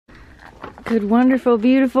Good, wonderful,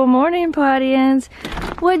 beautiful morning, Pawdians.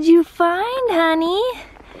 What'd you find, honey?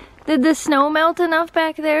 Did the snow melt enough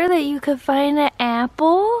back there that you could find an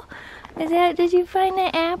apple? Did you find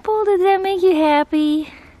an apple? Does that make you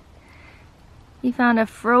happy? You found a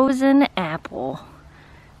frozen apple.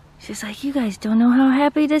 She's like, you guys don't know how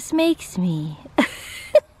happy this makes me.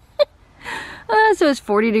 So it's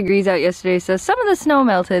 40 degrees out yesterday, so some of the snow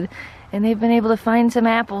melted, and they've been able to find some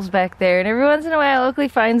apples back there. And every once in a while, Oakley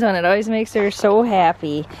finds one. It always makes her so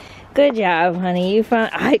happy. Good job, honey. You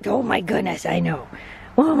found. Oh my goodness, I know.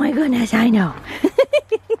 Oh my goodness, I know.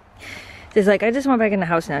 She's like, I just want back in the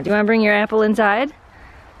house now. Do you want to bring your apple inside?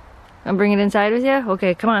 I'll bring it inside with you?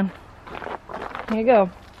 Okay, come on. Here you go.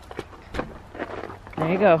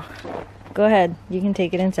 There you go. Go ahead. You can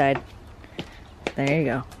take it inside. There you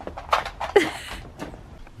go.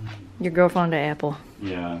 Your girl found an apple.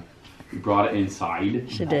 Yeah. You brought it inside.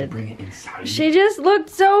 She did. Bring it inside. She just looked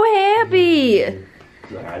so happy.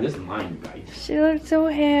 This is mine, guys. She looked so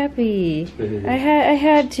happy. I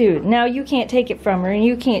had to. Now you can't take it from her, and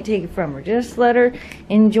you can't take it from her. Just let her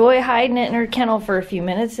enjoy hiding it in her kennel for a few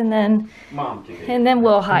minutes, and then Mom, take it. And then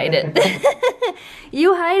we'll hide it.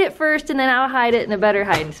 You hide it first, and then I'll hide it in a better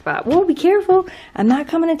hiding spot. Whoa, be careful. I'm not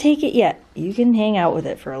coming to take it yet. You can hang out with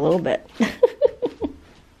it for a little bit.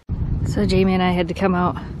 So Jamie and I had to come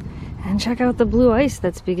out and check out the blue ice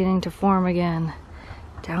that's beginning to form again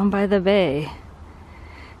down by the bay.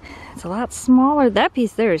 It's a lot smaller. That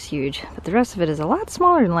piece there is huge, but the rest of it is a lot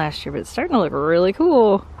smaller than last year, but it's starting to look really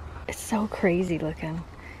cool. It's so crazy looking.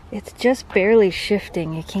 It's just barely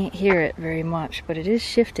shifting. You can't hear it very much, but it is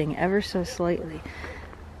shifting ever so slightly.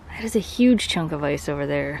 That is a huge chunk of ice over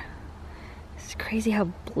there. It's crazy how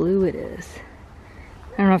blue it is.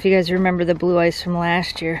 I don't know if you guys remember the blue ice from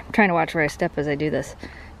last year. I'm trying to watch where I step as I do this.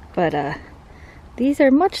 But these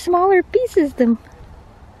are much smaller pieces than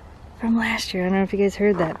from last year. I don't know if you guys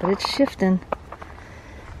heard that, but it's shifting.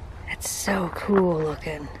 It's so cool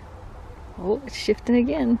looking. Oh, it's shifting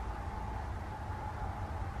again.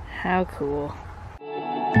 How cool.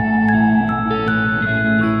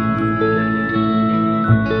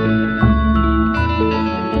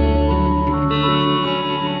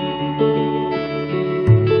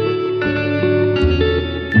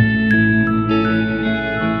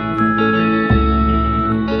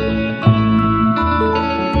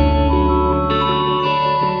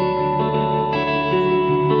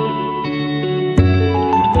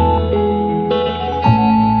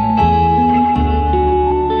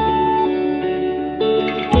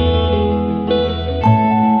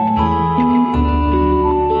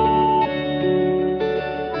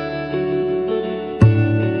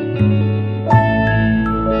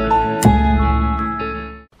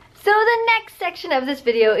 Of this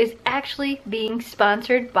video is actually being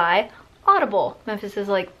sponsored by Audible. Memphis is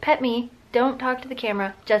like, pet me, don't talk to the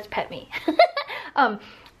camera, just pet me.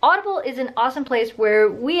 Audible is an awesome place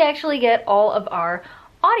where we actually get all of our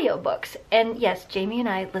audiobooks. And yes, Jamie and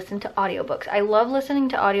I listen to audiobooks. I love listening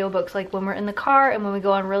to audiobooks like when we're in the car and when we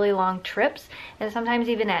go on really long trips, and sometimes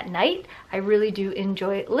even at night. I really do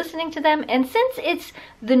enjoy listening to them. And since it's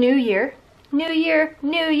the new year, new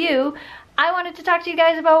you, I wanted to talk to you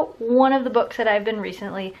guys about one of the books that I've been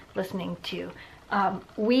recently listening to.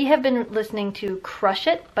 We have been listening to Crush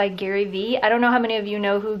It by Gary Vee. I don't know how many of you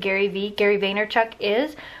know who Gary Vaynerchuk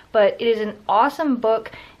is, but it is an awesome book,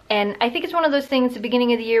 and I think it's one of those things at the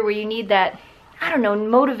beginning of the year where you need that, I don't know,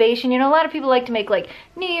 motivation. You know, a lot of people like to make like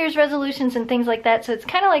New Year's resolutions and things like that, so it's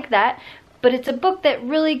kind of like that, but it's a book that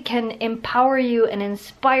really can empower you and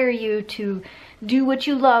inspire you to do what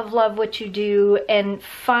you love what you do, and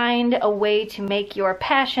find a way to make your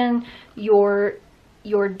passion your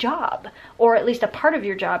job, or at least a part of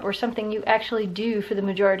your job, or something you actually do for the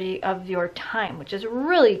majority of your time, which is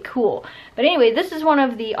really cool. But anyway, this is one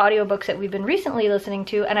of the audiobooks that we've been recently listening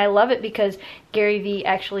to, and I love it because Gary Vee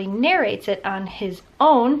actually narrates it on his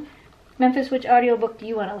own. Memphis, which audiobook do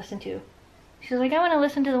you want to listen to? She's like, I want to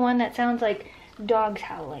listen to the one that sounds like dogs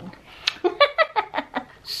howling.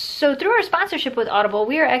 So through our sponsorship with Audible,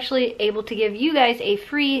 we are actually able to give you guys a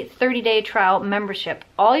free 30-day trial membership.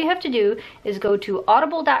 All you have to do is go to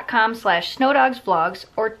audible.com/snowdogsvlogs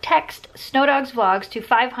or text snowdogsvlogs to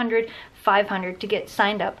 500-500 to get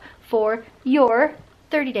signed up for your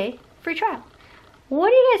 30-day free trial. What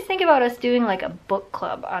do you guys think about us doing like a book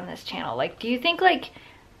club on this channel? Like, do you think like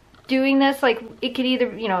doing this, like it could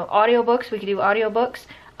either, you know, audiobooks, we could do audiobooks.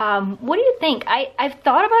 What do you think? I've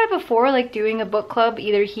thought about it before, like doing a book club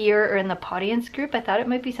either here or in the Pawdians group. I thought it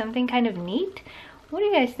might be something kind of neat. What do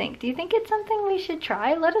you guys think? Do you think it's something we should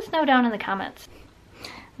try? Let us know down in the comments.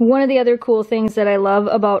 One of the other cool things that I love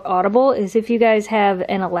about Audible is if you guys have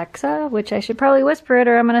an Alexa, which I should probably whisper it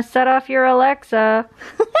or I'm going to set off your Alexa.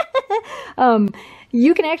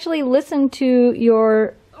 You can actually listen to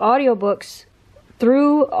your audiobooks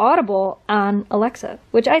through Audible on Alexa,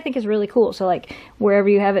 which I think is really cool. So like wherever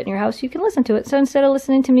you have it in your house, you can listen to it. So instead of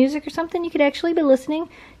listening to music or something, you could actually be listening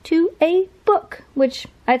to a book, which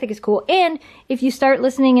I think is cool. And if you start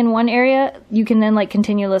listening in one area, you can then like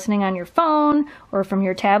continue listening on your phone or from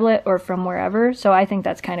your tablet or from wherever. So I think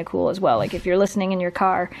that's kind of cool as well. Like if you're listening in your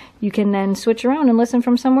car, you can then switch around and listen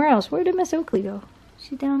from somewhere else. Where did Miss Oakley go? Is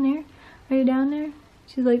she down there? Are you down there?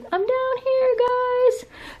 She's like, I'm down here, guys.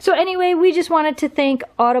 So anyway, we just wanted to thank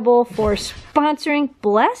Audible for sponsoring.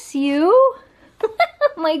 Bless you.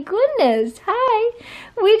 My goodness. Hi.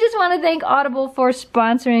 We just want to thank Audible for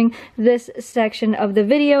sponsoring this section of the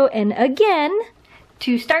video. And again,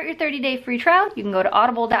 to start your 30-day free trial, you can go to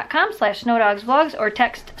audible.com/snowdogsvlogs or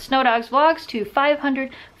text snowdogsvlogs to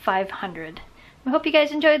 500-500. I hope you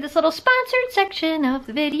guys enjoyed this little sponsored section of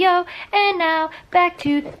the video. And now, back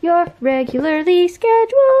to your regularly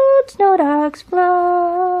scheduled Snow Dogs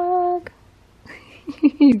vlog.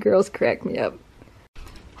 You girls crack me up.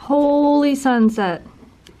 Holy sunset.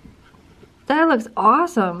 That looks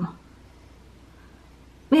awesome.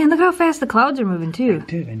 Man, look how fast the clouds are moving too.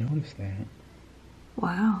 I noticed that.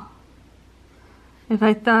 Wow. If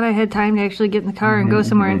I thought I had time to actually get in the car and go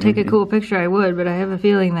somewhere and take a cool picture, I would, but I have a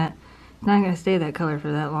feeling that it's not going to stay that color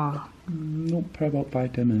for that long. Nope, probably about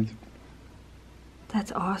 5-10 minutes.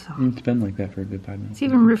 That's awesome. It's been like that for a good 5 minutes. It's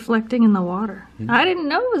even reflecting in the water. Yeah. I didn't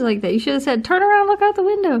know it was like that. You should have said, turn around, look out the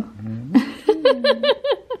window.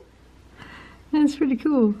 That's pretty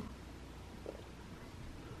cool.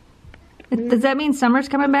 Does that mean summer's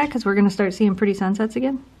coming back because we're going to start seeing pretty sunsets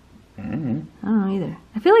again? I don't know. I don't know either.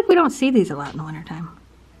 I feel like we don't see these a lot in the wintertime.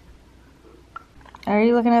 Are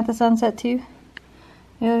you looking at the sunset too?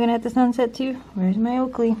 Are you looking at the sunset too? Where's my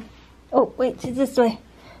Oakley? Oh, wait, she's this way.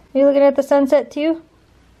 Are you looking at the sunset too?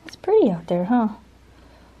 It's pretty out there, huh?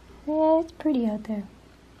 Yeah, it's pretty out there.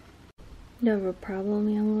 You have a problem,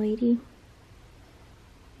 young lady?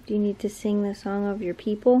 Do you need to sing the song of your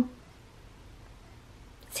people?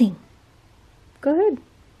 Sing. Go ahead.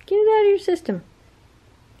 Get it out of your system.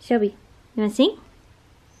 Shelby, you want to sing?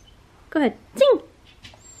 Go ahead. Sing!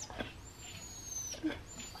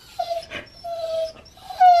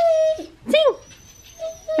 Sing!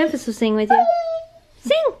 Memphis will sing with you.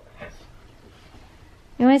 Sing!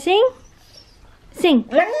 You want to sing? Sing!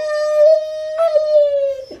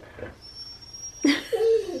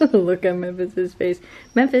 Look at Memphis's face.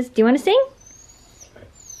 Memphis, do you want to sing?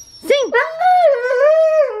 Sing!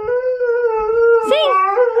 Sing!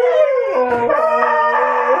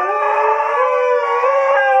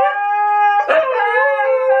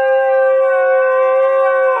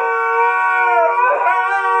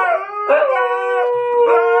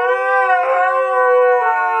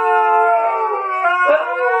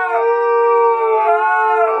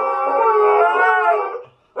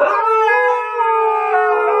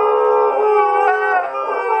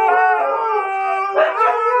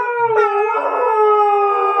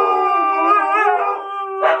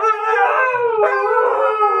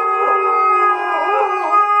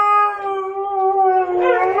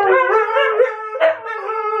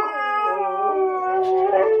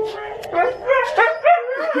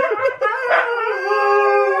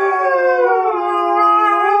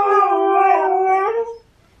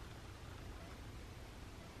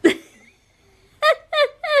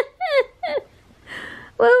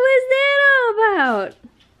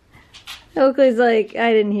 Oakley's like,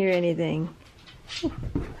 I didn't hear anything.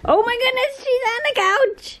 Oh my goodness, she's on the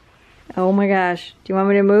couch. Oh my gosh. Do you want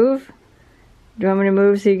me to move? Do you want me to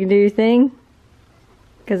move so you can do your thing?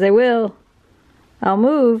 Because I will. I'll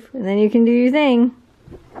move, and then you can do your thing.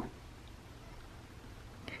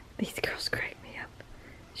 These girls crack me up.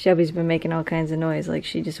 Shelby's been making all kinds of noise like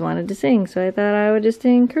she just wanted to sing, so I thought I would just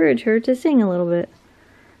encourage her to sing a little bit.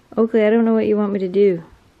 Oakley, I don't know what you want me to do.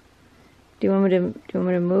 Do you want me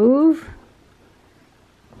to move?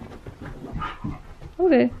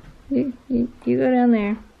 Okay, you go down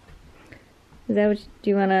there. Is that what do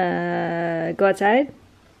you want to go outside?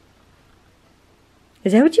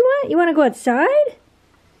 Is that what you want? You want to go outside?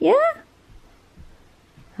 Yeah?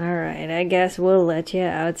 Alright, I guess we'll let you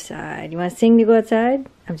outside. You want to sing to go outside?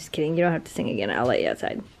 I'm just kidding, you don't have to sing again. I'll let you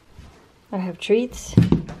outside. I have treats.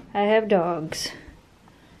 I have dogs.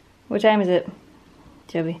 What time is it,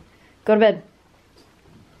 Chubby? Go to bed.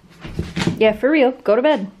 Yeah, for real, go to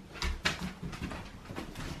bed.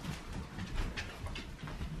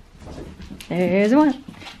 There's one,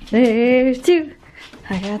 there's two.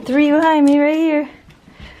 I got three behind me right here.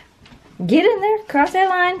 Get in there. Cross that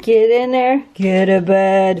line. Get in there. Get a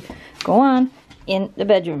bed. Go on. In the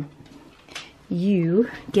bedroom. You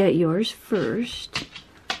get yours first.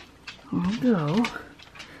 There you go.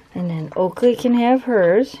 And then Oakley can have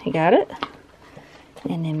hers. You got it?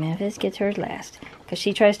 And then Memphis gets hers last. Because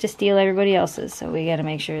she tries to steal everybody else's. So we got to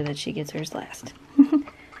make sure that she gets hers last.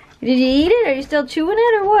 Did you eat it? Are you still chewing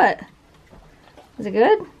it or what? Is it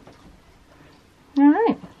good?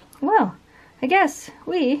 Alright. Well, I guess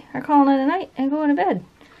we are calling it a night and going to bed.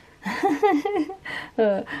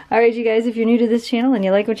 Alright, you guys, if you're new to this channel and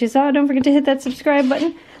you like what you saw, don't forget to hit that subscribe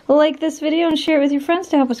button, like this video, and share it with your friends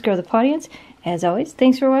to help us grow the audience. As always,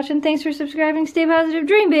 thanks for watching, thanks for subscribing, stay positive,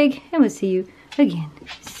 dream big, and we'll see you again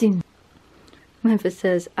soon. Memphis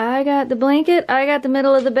says, I got the blanket, I got the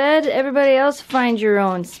middle of the bed, everybody else find your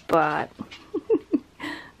own spot.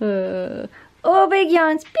 Oh, big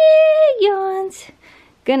yawns, big yawns.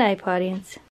 Good night, audience.